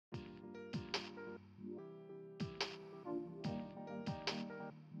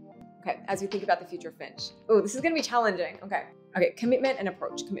Okay, as we think about the future of Finch. Oh, this is gonna be challenging. Okay, commitment and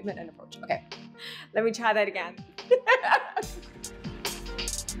approach, Okay, let me try that again.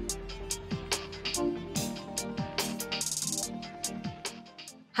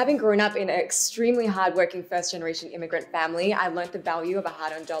 Having grown up in an extremely hardworking first-generation immigrant family, I learned the value of a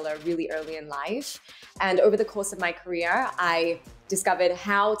hard-earned dollar really early in life. And over the course of my career, I discovered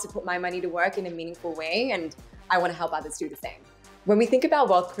how to put my money to work in a meaningful way, and I want to help others do the same. When we think about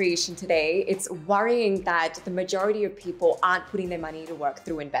wealth creation today, it's worrying that the majority of people aren't putting their money to work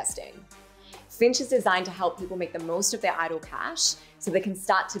through investing. Finch is designed to help people make the most of their idle cash so they can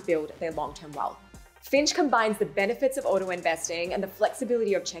start to build their long-term wealth. Finch combines the benefits of auto investing and the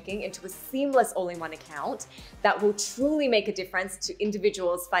flexibility of checking into a seamless all-in-one account that will truly make a difference to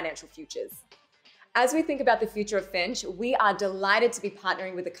individuals' financial futures. As we think about the future of Finch, we are delighted to be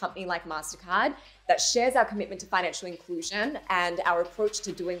partnering with a company like Mastercard that shares our commitment to financial inclusion and our approach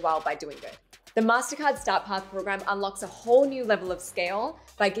to doing well by doing good. The Mastercard Start Path program unlocks a whole new level of scale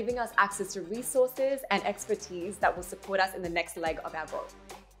by giving us access to resources and expertise that will support us in the next leg of our growth.